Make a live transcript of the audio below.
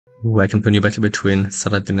Welcome to a new battle between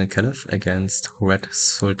Saladin and CALIPH against Red,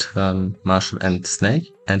 Sultan, Marshal and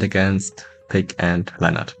Snake, and against Pig and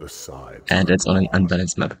Lionheart. And it's on an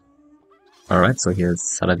unbalanced map. Alright, so here's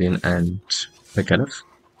Saladin and the CALIPH.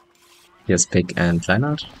 Here's Pig and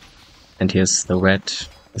Lionheart. And here's the Red,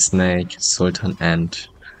 the Snake, Sultan and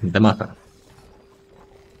the Marshal.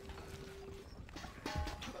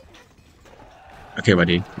 Okay,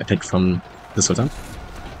 ready. Attack from the Sultan.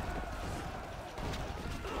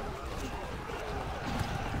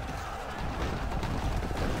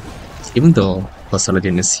 Even though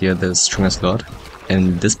Saladin is here the strongest lord,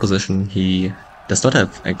 in this position he does not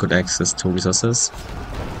have a good access to resources,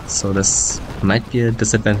 so this might be a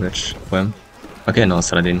disadvantage for him. Okay, now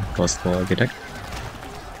Saladin goes for the attack.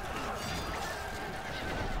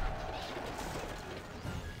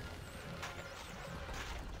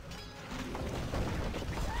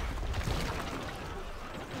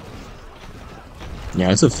 Yeah, I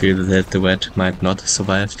also feel that the red might not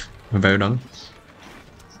survive very long.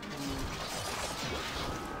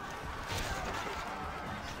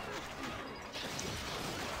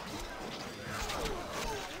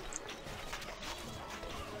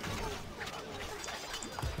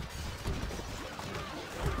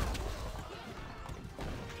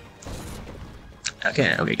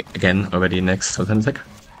 Okay, again, already next Sultan attack.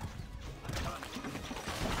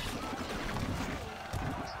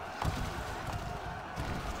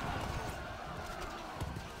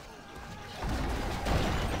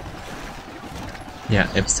 Yeah,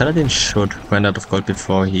 if Saladin should run out of gold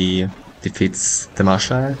before he defeats the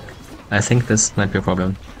Marshal, I think this might be a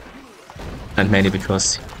problem. And mainly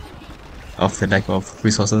because of the lack of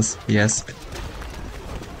resources he has.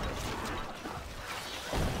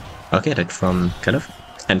 Okay, attack from CALIPH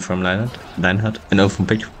and from Lionheart, no, from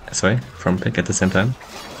Pig, sorry, from Pig at the same time.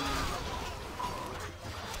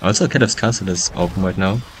 Also, CALIPH's castle is open right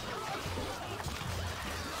now.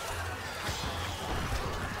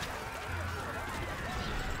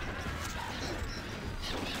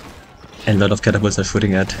 And a lot of catapults are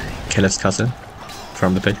shooting at CALIPH's castle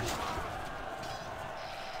from the Pig.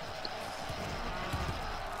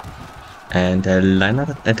 And a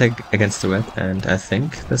Lionheart attack against the red, and I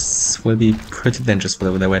think this will be pretty dangerous for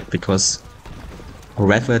the red because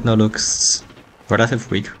red right now looks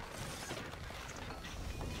relatively weak.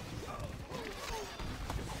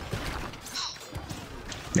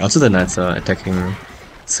 Also the knights are attacking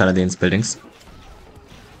Saladin's buildings.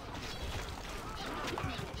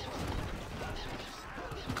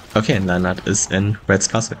 Okay, and Lionheart is in red's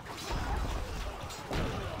castle.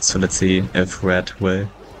 So let's see if red will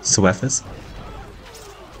survive this.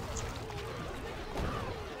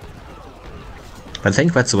 I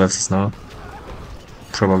think red survives this now.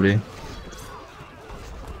 Probably.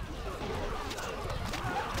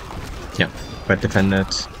 Yeah, red defended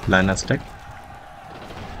Lionheart's attack.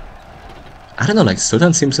 I don't know, like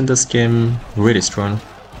Sultan seems in this game really strong.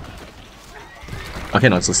 Okay,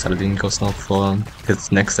 now so Saladin goes now for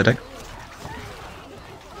his next attack.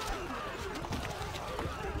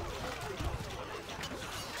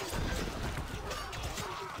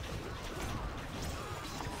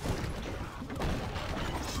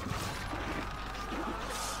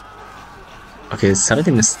 Okay,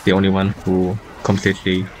 Saladin is the only one who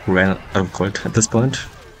completely ran out of gold at this point.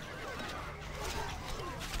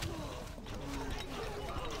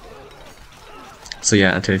 So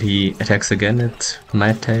yeah, until he attacks again, it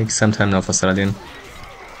might take some time now for Saladin.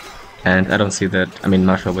 And I don't see that, I mean,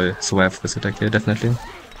 Marshal will survive this attack here, definitely.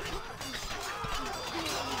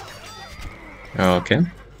 Okay.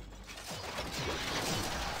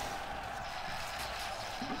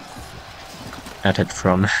 Attack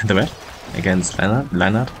from the red against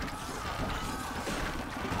Lionheart.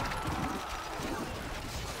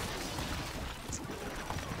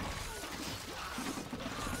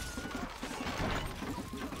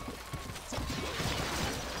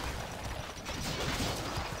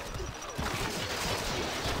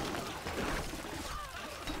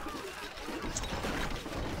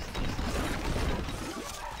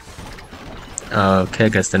 Okay, I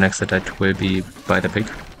guess the next attack will be by the Pig.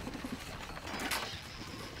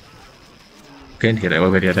 Okay, and here they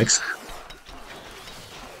already attacks.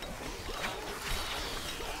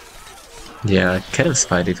 Yeah, CALIPH's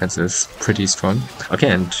fire defense is pretty strong. Okay,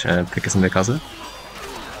 and Pig is in the castle.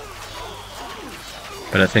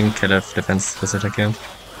 But I think CALIPH defends this attack here.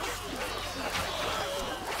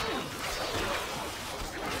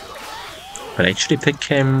 But actually Pig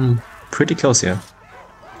came pretty close here.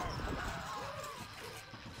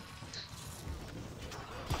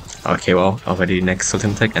 Okay, well, already next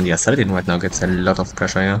Sultan attack, and yeah, Saladin right now gets a lot of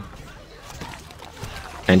pressure here.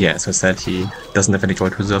 And yeah, as I said, he Doesn't have any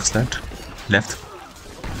gold reserves left.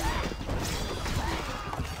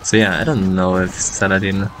 So yeah, I don't know if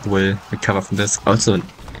Saladin will recover from this. Also,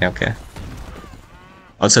 yeah, okay.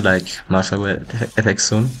 Also, like, Marshall will attack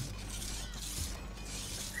soon.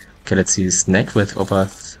 Okay, let's see, Snake with over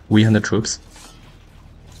 300 troops.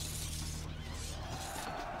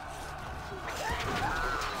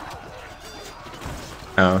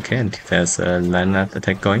 Okay, and there's a lineup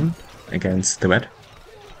attack going against the red.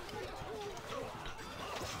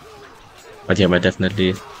 But yeah, red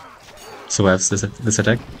definitely survives this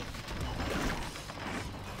attack.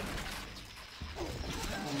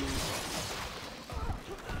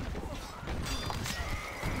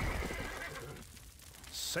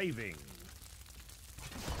 Saving.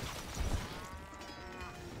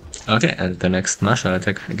 Okay, and the next martial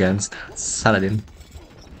attack against Saladin.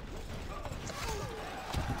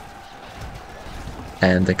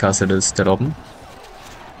 And the castle is still open.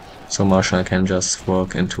 So Marshall can just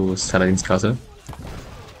walk into Saladin's castle.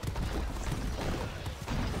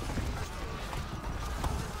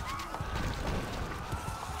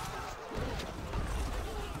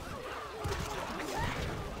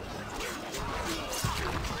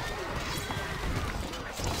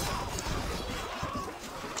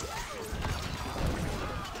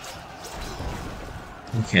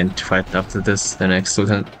 Okay, and right after this, the next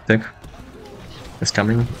Sultan attack is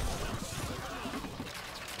coming.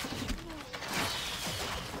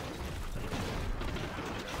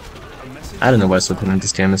 I don't know why Sultan in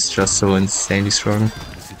this game is just so insanely strong.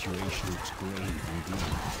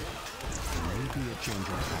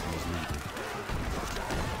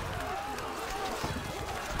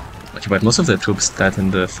 Okay, but most of the troops died in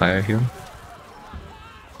the fire here.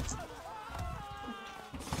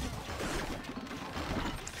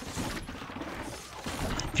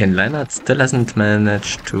 Okay, and Leonhard still hasn't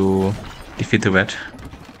managed to defeat the red.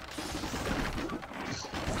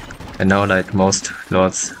 And now, like most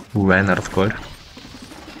lords, ran out of gold.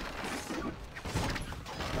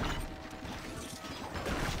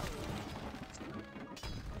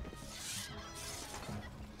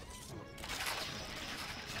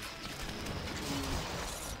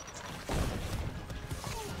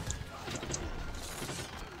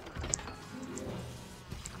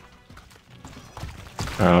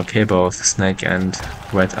 Okay, both Snake and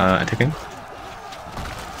Red are attacking.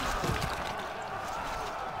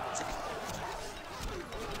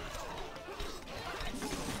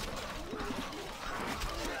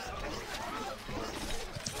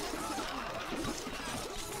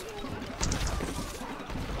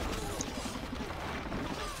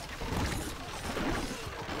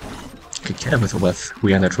 Okay, Caliph with over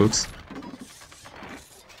 300 troops.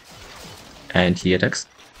 And he attacks.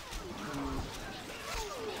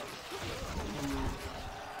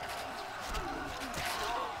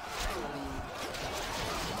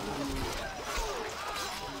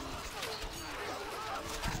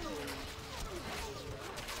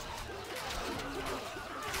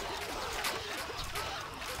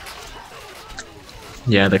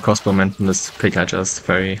 Yeah, the crossbow man from this pick are just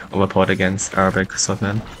very overpowered against Arabic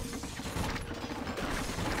swordmen.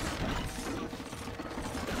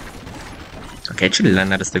 Okay, actually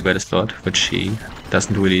Leonhard is the greatest lord, which he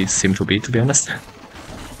doesn't really seem to be honest.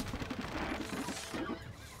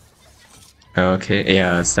 Okay,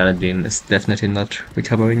 yeah, Saladin is definitely not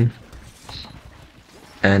recovering.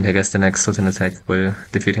 And I guess the next Sultan attack will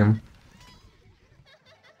defeat him.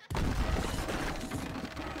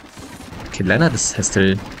 Okay, Leonhard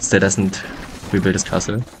still doesn't rebuild his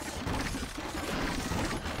castle.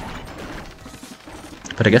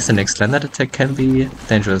 But I guess the next Leonhard attack can be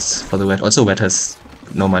dangerous for the red. Also, red has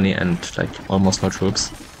no money and like almost no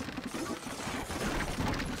troops.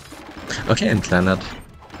 Okay, and Leonhard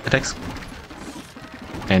attacks.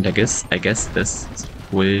 And I guess this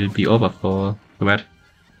will be over for the red.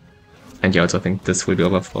 And yeah, I also think this will be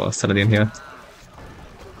over for Saladin here.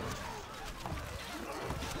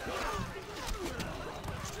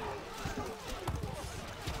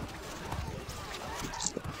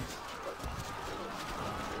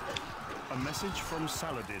 A message from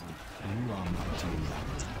Saladin. You are my team,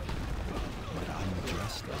 but I'm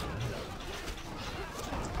just as well.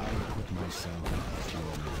 I put myself at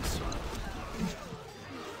your mercy.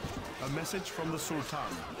 A message from the Sultan.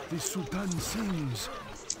 The Sultan sings,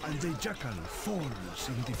 and the jackal falls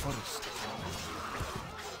in the forest.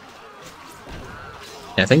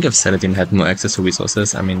 I think if Saladin had more access to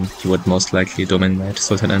resources, I mean, he would most likely dominate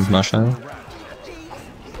Sultan and Marshall.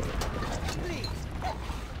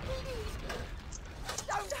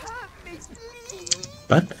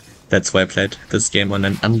 But that's why I played this game on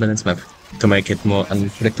an unbalanced map, to make it more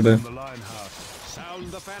unpredictable.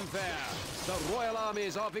 Sound the fanfare. The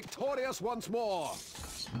enemies are victorious once more.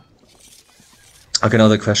 Okay, now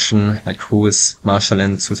the question, like, who is Marshall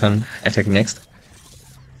and Sultan attacking next?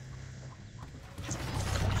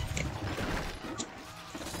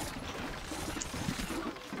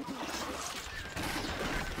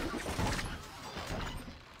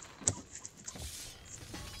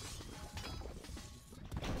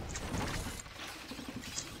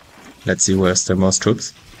 Let's see where's the most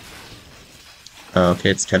troops. Okay,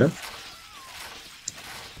 it's CALIPH.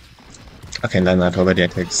 Okay, LIONHEART already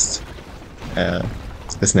attacks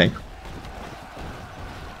the snake.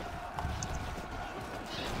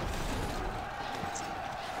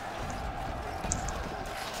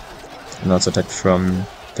 And also attack from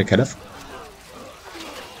the CALIPH.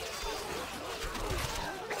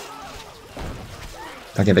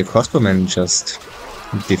 Okay, the crossbowmen just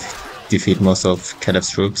defeat most of CALIPH's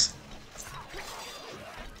troops.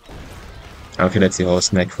 Okay, let's see how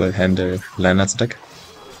Snake will handle LIONHEART's attack.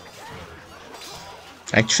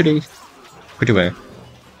 Actually, pretty well.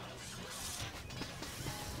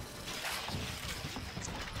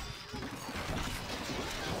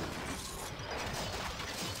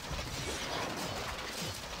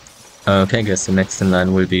 Okay, I guess the next in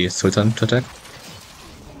line will be Sultan to attack.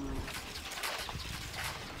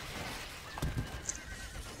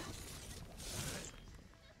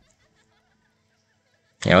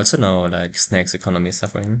 Yeah, also now, like, Snake's economy is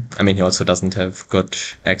suffering. I mean, he also doesn't have good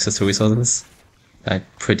access to resources. Like,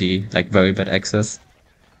 very bad access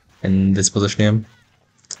in this position here.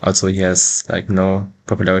 Also, he has, like, no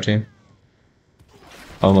popularity.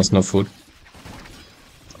 Almost no food.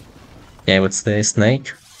 Yeah, I would say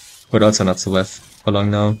Snake, but also not survive for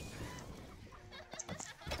long now.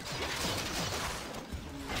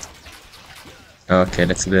 Okay,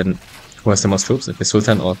 let's see then who has the most troops. If the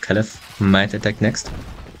Sultan or CALIPH might attack next.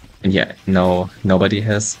 And yeah, now nobody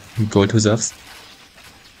has gold reserves.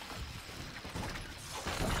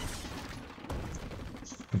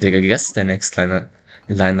 I guess the next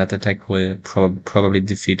LIONHEART attack will probably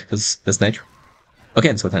defeat the snake. Okay,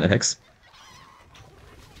 and Sultan attacks.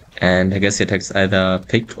 And I guess he attacks either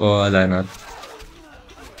Pig or LIONHEART.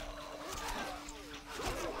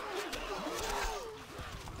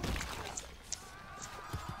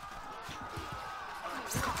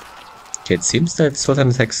 Okay, it seems that Sultan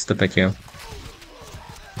attacks the Pig here.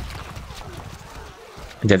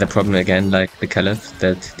 And yeah, the problem again, like the CALIPH,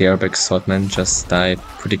 that the Arabic swordmen just die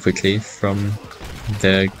pretty quickly from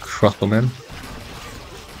the crossbowmen.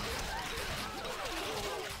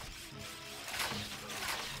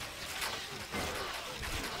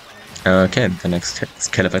 Okay, the next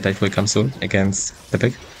CALIPH attack will come soon against the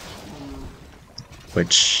Pig,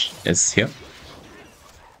 which is here.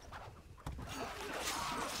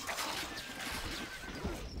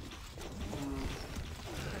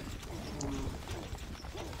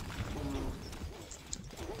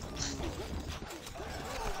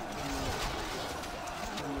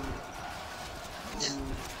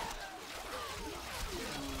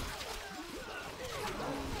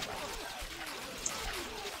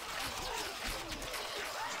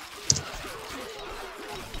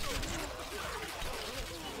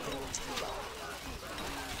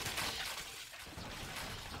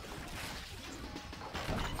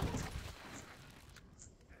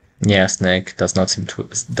 Yeah, Snake does not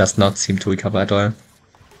seem to recover at all.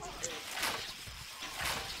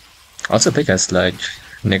 Also, Pig has like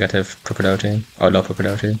negative popularity or low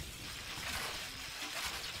popularity.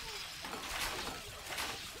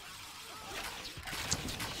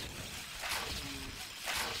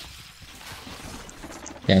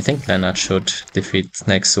 Yeah, I think LIONHEART should defeat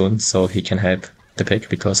Snake soon so he can help the Pig,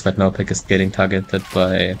 because right now Pig is getting targeted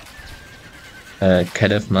by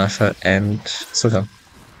CALIPH, Marshall, and Sultan.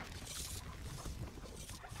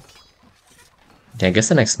 Yeah, I guess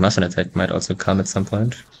the next Marshall attack might also come at some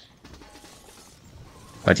point.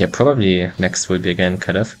 But yeah, probably next will be again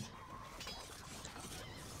CALIPH.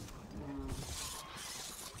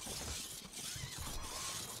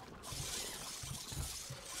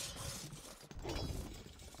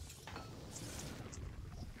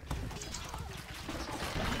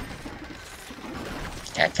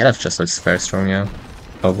 Yeah, CALIPH just looks very strong, yeah.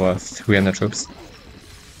 Over 300 troops.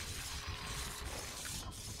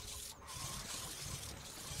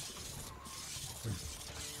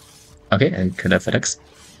 Okay, and CALIPH attacks.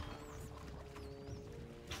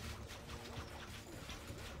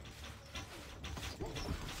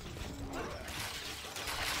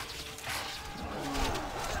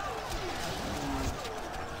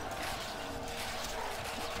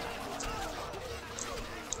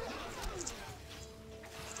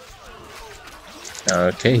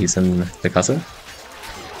 Okay, he's in the castle.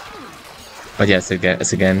 But yes,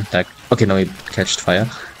 it's again like, okay, no, he catched fire.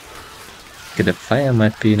 Okay, the fire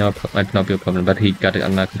might not be a problem, but he got it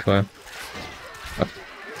under control.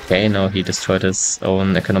 Okay, now he destroyed his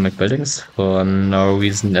own economic buildings for no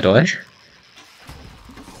reason at all.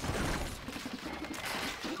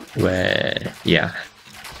 Well, yeah.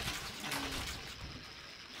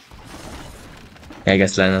 I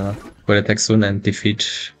guess Liner will attack soon and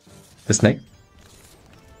defeat the snake.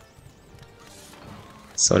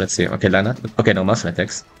 So let's see. Okay, Liner. Okay, no muscle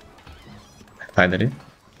attacks. Finally.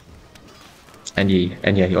 And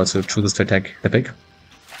he also chooses to attack the pig.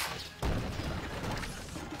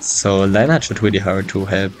 So Lionheart should really hurry to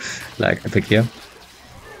help like the pig here.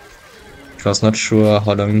 I was not sure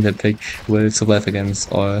how long the pig will survive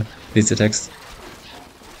against all these attacks.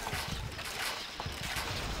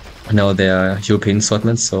 Now they are European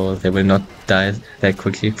swordmen, so they will not die that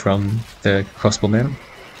quickly from the crossbowman.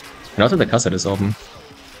 And also the castle is open.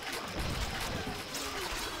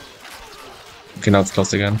 Okay, now it's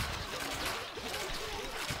closed again.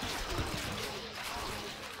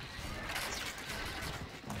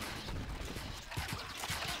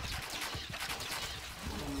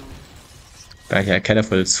 Yeah, CALIPH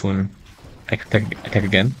will soon attack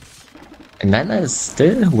again. And Nana is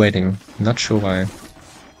still waiting, not sure why.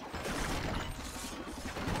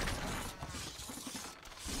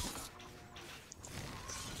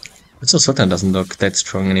 Also, Sultan doesn't look that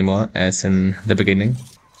strong anymore as in the beginning.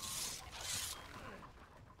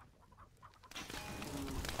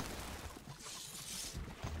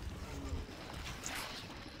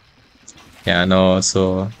 Yeah, no,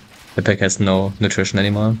 so the pack has no nutrition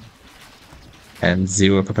anymore. And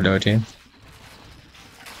 0 popularity.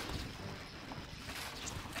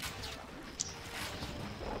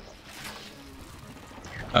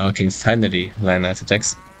 Okay, finally Lionheart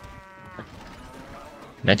attacks.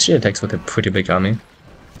 And actually attacks with a pretty big army.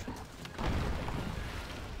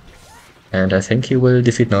 And I think he will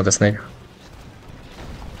defeat now the snake.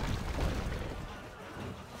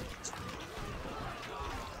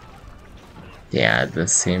 Yeah,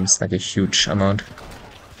 this seems like a huge amount.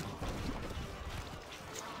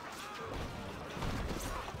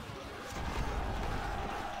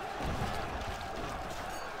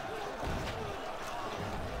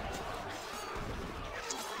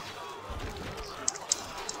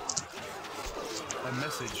 A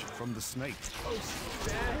message from the snake.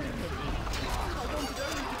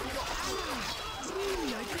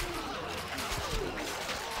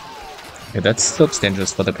 Yeah, that looks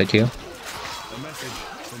dangerous for the pig here. A message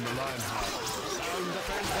from the Lionheart.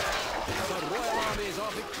 The royal armies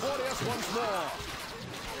are victorious once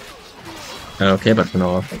more. Okay, but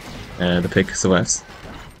no, the pig survives.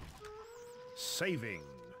 Saving.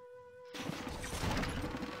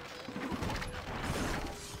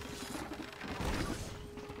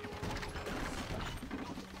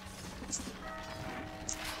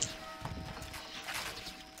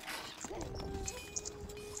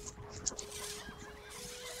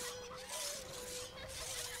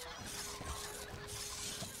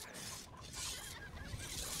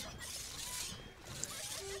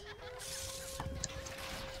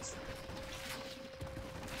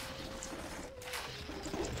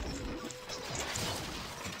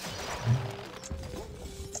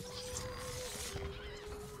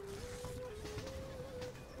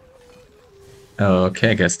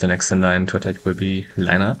 Okay, I guess the next in line to attack will be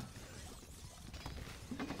Liner.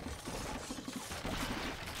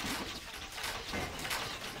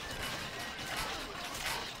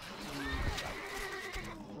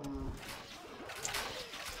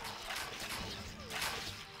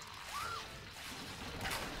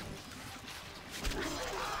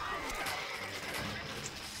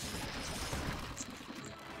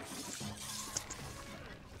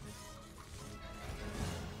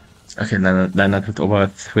 Okay, Lionheart with over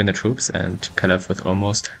 300 troops and CALIPH with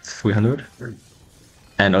almost 300.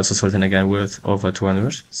 And also Sultan again with over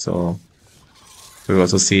 200, so we will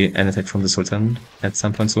also see an attack from the Sultan at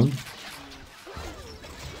some point soon.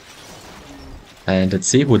 And let's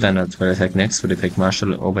see who Lionheart will attack next. Will he take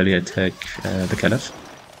Marshall or will he attack the CALIPH?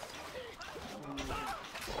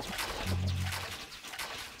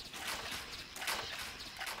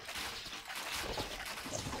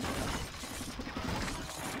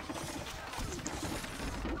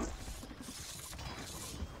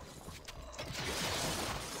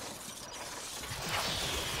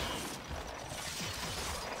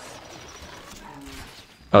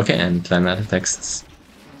 Okay, and Lionheart attacks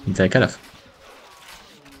the CALIPH.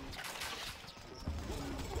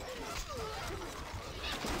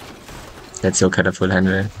 Let's see how CALIPH will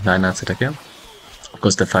handle Lionheart's attack here. Of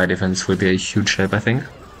course, the fire defense will be a huge help, I think,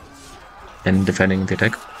 in defending the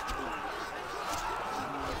attack.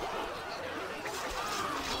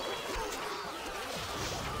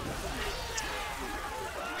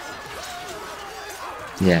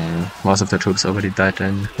 Yeah, most of the troops already died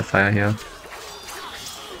in the fire here.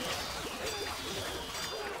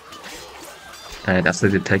 And after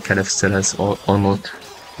the attack, CALIPH still has almost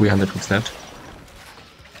 300 troops left.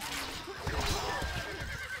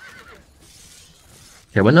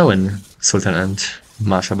 Yeah, we'll know when Sultan and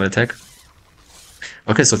Marshal will attack.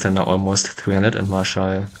 Okay, Sultan now almost 300 and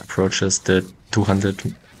Marshal approaches the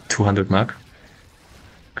 200 mark.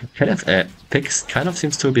 CALIPH picks kind of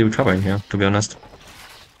seems to be recovering here, to be honest.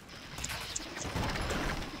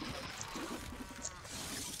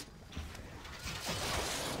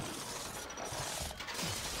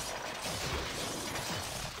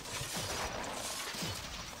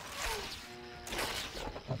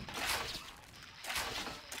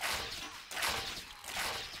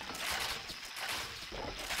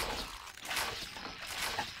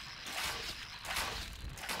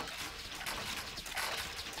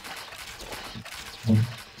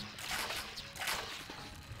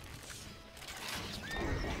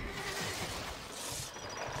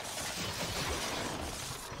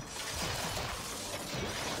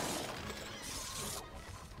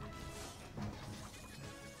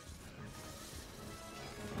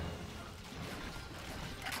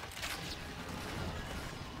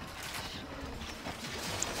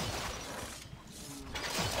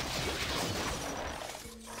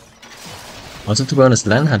 Also, to be honest,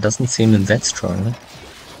 LIONHEART doesn't seem that strong.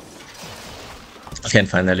 Okay, and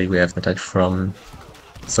finally we have an attack from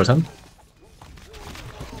Sultan.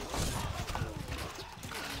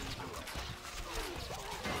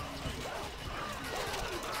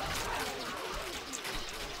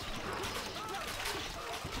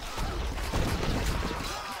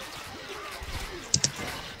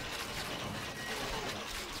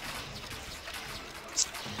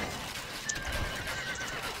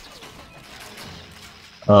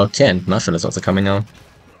 Okay, and Marshal is also coming now.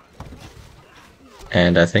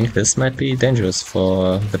 And I think this might be dangerous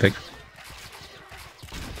for the pick.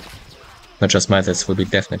 Not just might, this will be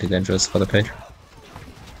definitely dangerous for the pick.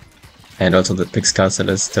 And also the pick's castle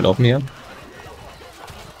is still open here.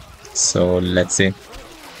 So let's see.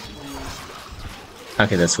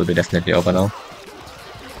 Okay, this will be definitely over now.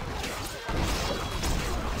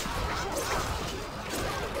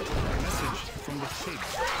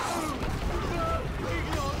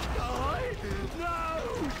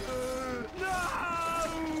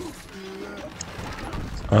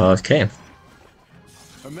 Okay.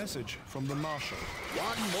 A message from the Marshal.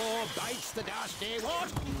 One more bites the dust, eh?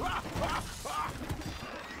 What?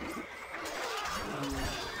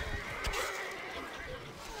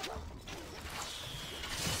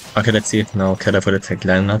 Okay, let's see. Now CALIPH will attack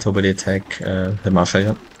LIONHEART, will attack the Marshal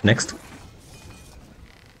here next.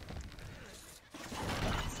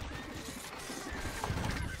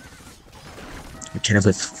 CALIPH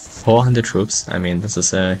with 400 troops. I mean, this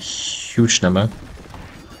is a huge number.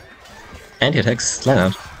 And he attacks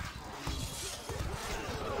LIONHEART.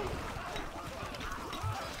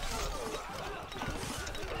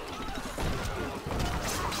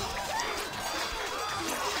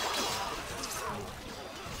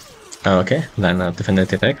 Okay, LIONHEART defended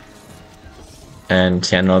the attack.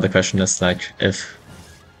 And yeah, now the question is like if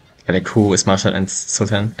like who is Marshal and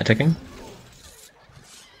Sultan attacking?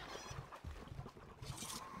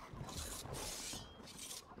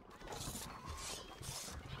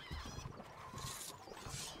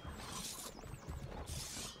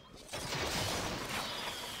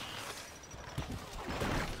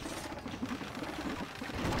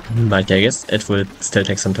 But yeah, I guess it will still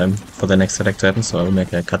take some time for the next attack to happen, so I will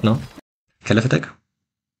make a cut now. CALIPH attack.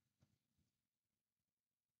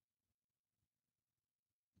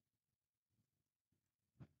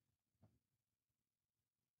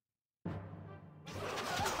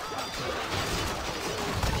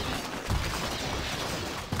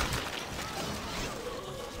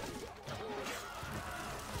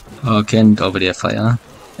 Okay, and over there fire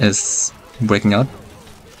is breaking out.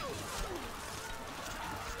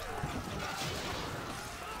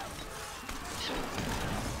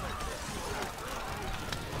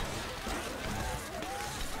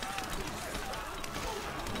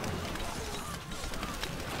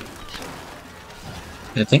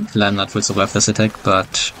 I think LIONHEART will survive this attack,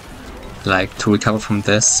 but like to recover from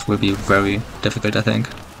this will be very difficult, I think.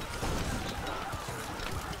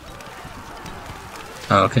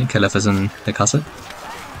 Okay, CALIPH is in the castle.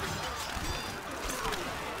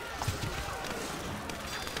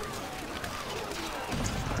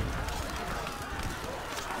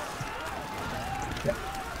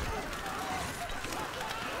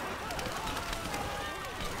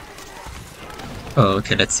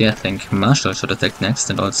 Okay, let's see, I think Marshal should attack next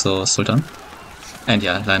and also Sultan. And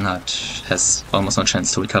yeah, LIONHEART has almost no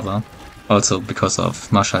chance to recover, also because of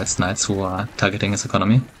Marshall's knights who are targeting his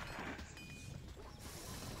economy.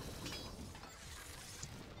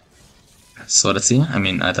 So let's see, I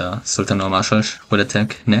mean either Sultan or Marshall will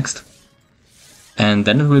attack next. And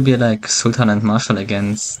then it will be like Sultan and Marshall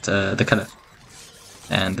against the Caliph.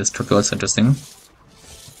 And this could be also interesting.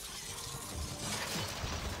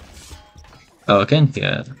 Oh, again,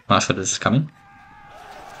 yeah, Marshall is coming.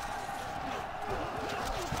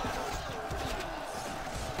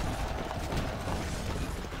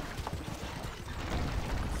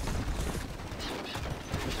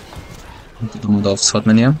 Of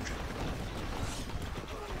Swordman here.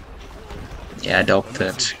 Yeah, I doubt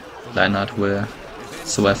that LIONHEART will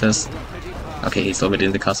survive this. Okay, he's already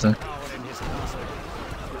in the castle.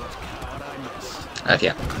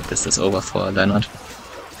 Yeah, this is over for LIONHEART.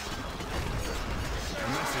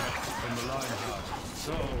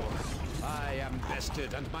 So, I am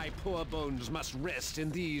bested, and my poor bones must rest in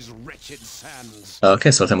these wretched sands. Okay,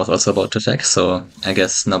 Sultan was also about to attack, so I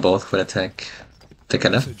guess now both will attack the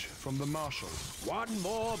Caliph. From the Marshal. One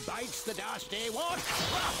more bites the dusty what?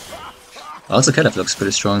 Also, Caliph looks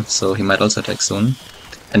pretty strong, so he might also attack soon.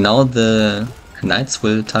 And now the knights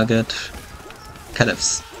will target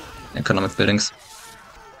Caliph's economic buildings.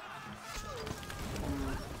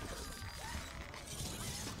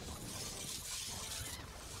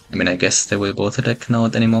 I mean, I guess they will both attack now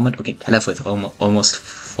at any moment. Okay, Caliph with almost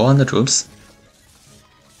 400 troops,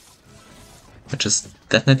 which is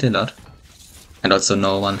definitely a lot. And also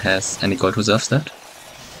no one has any gold reserves left.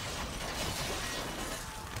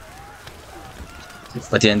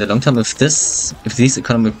 But yeah, in the long term, if these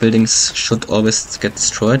economic buildings should always get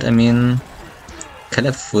destroyed, I mean,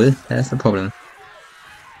 Caliph will have a problem.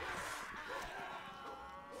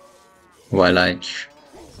 While like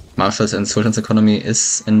Marshall's and Sultan's economy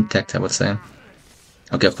is intact, I would say.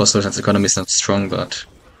 Okay, of course Sultan's economy is not strong, but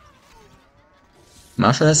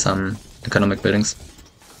Marshall has some economic buildings.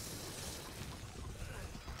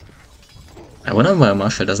 I wonder why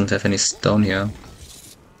Marshall doesn't have any stone here.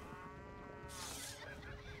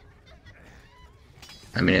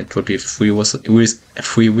 I mean, it would be free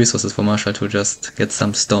resources for Marshall to just get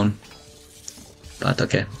some stone. But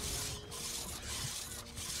okay.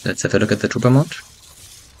 Let's have a look at the troop amount.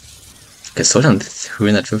 Okay, Sultan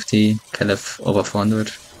 350, Caliph over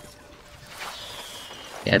 400.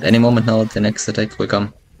 Yeah, at any moment now the next attack will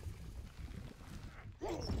come.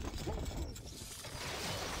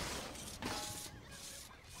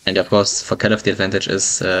 And of course, for Caliph the advantage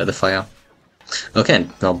is the fire. Okay,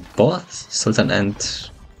 and now both Sultan and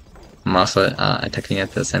Marshall are attacking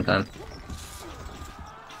at the same time.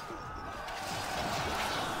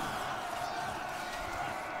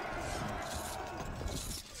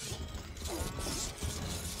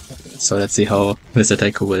 So let's see how this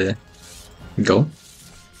attack will go.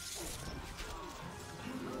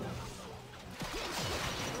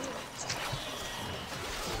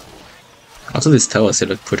 Also these towers here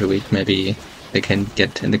look pretty weak, maybe they can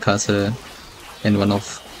get in the castle in one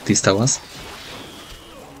of these towers.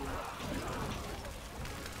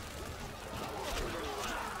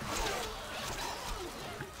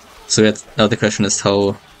 So yet, now the question is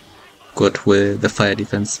how good will the fire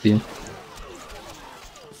defense be?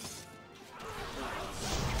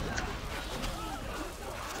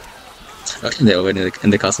 Okay, they're already in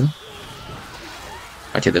the castle.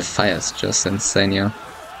 Okay, the fire is just insane here.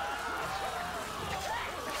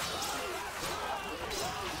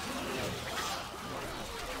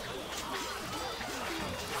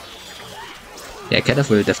 Yeah, Caliph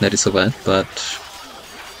will definitely survive, but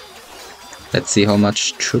let's see how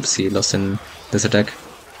much troops he lost in this attack.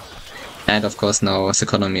 And of course now his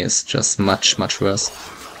economy is just much worse.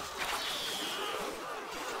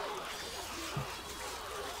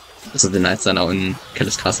 So the knights are now in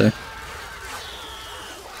Caliph's castle.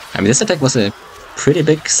 I mean, this attack was a pretty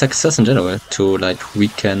big success in general to like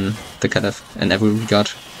weaken the Caliph in every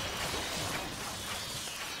regard.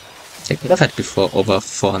 He could have had before over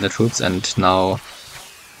 400 troops and now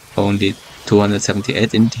only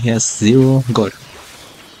 278 and he has 0 gold.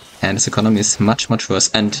 And his economy is much worse,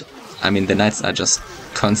 and I mean the knights are just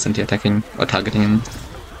constantly attacking or targeting him.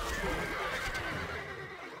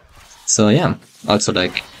 So yeah, also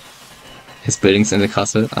like his buildings in the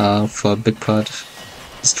castle are for a big part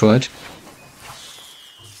destroyed.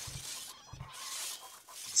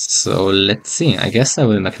 So let's see, I guess I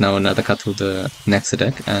will make now another cut to the next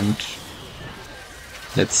attack and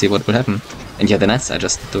let's see what will happen. And yeah, the knights are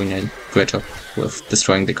just doing a great job with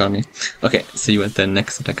destroying the economy. Okay, see you at the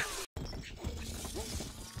next attack.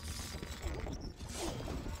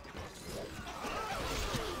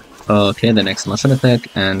 Okay, the next martial attack,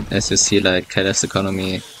 and as you see, like, CALIPH's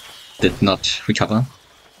economy did not recover.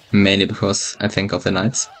 Mainly because, I think, of the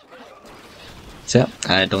knights. So yeah,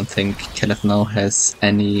 I don't think CALIPH now has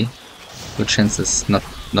any good chances,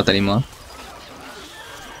 not anymore.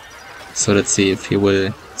 So let's see if he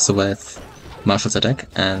will survive Marshall's attack,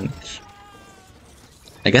 and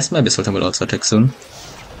I guess maybe Sultan will also attack soon.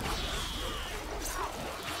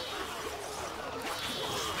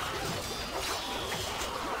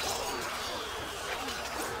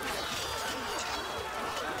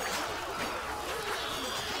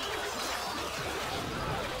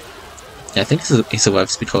 Yeah, I think he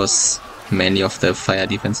survives because mainly of the fire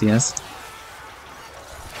defense he has.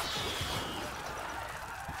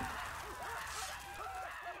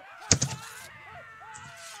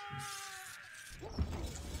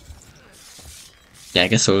 Yeah, I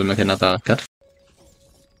guess we'll make another cut.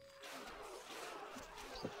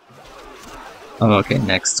 Oh, okay,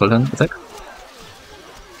 next Sultan attack.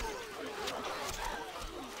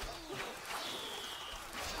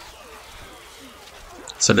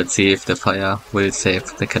 So let's see if the fire will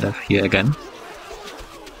save the CALIPH here again.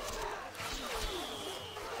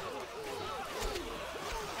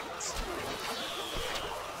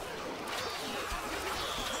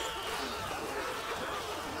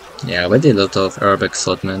 Yeah, already a lot of Arabic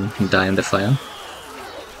swordmen die in the fire.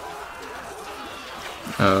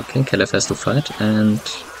 Okay, CALIPH has to fight, and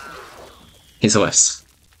he survives.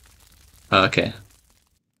 Okay.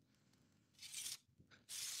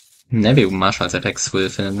 Maybe Marshall's attacks will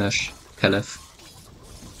finish CALIPH.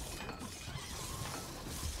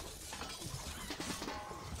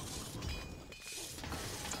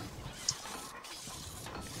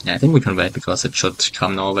 Yeah, I think we can wait because it should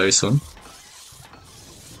come now very soon.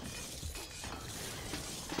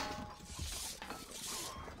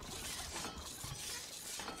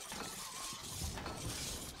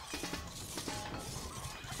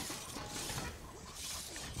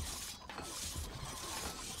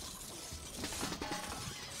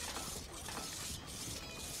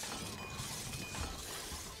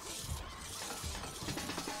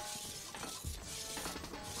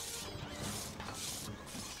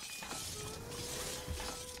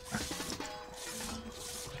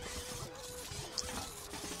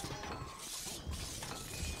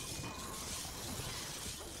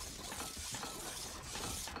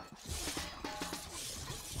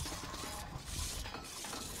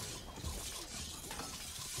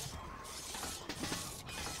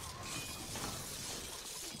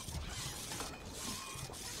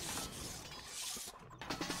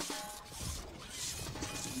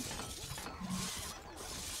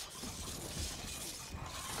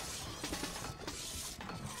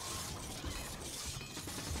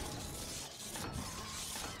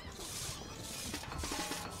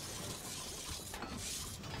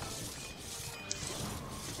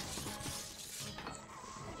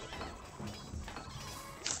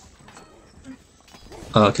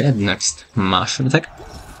 Okay, next Martial attack.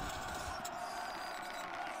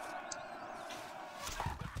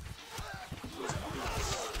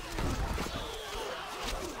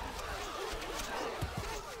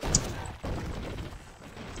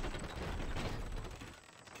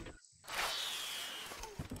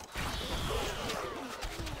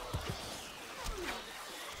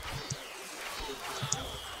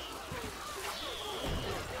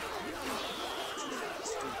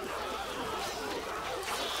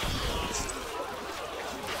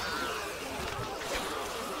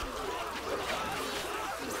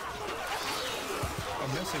 A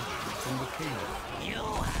message from the Caliph. You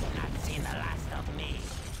have not seen the last of me.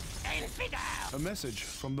 Infidel! A message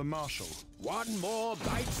from the Marshal. One more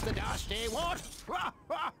bites the dusty. What?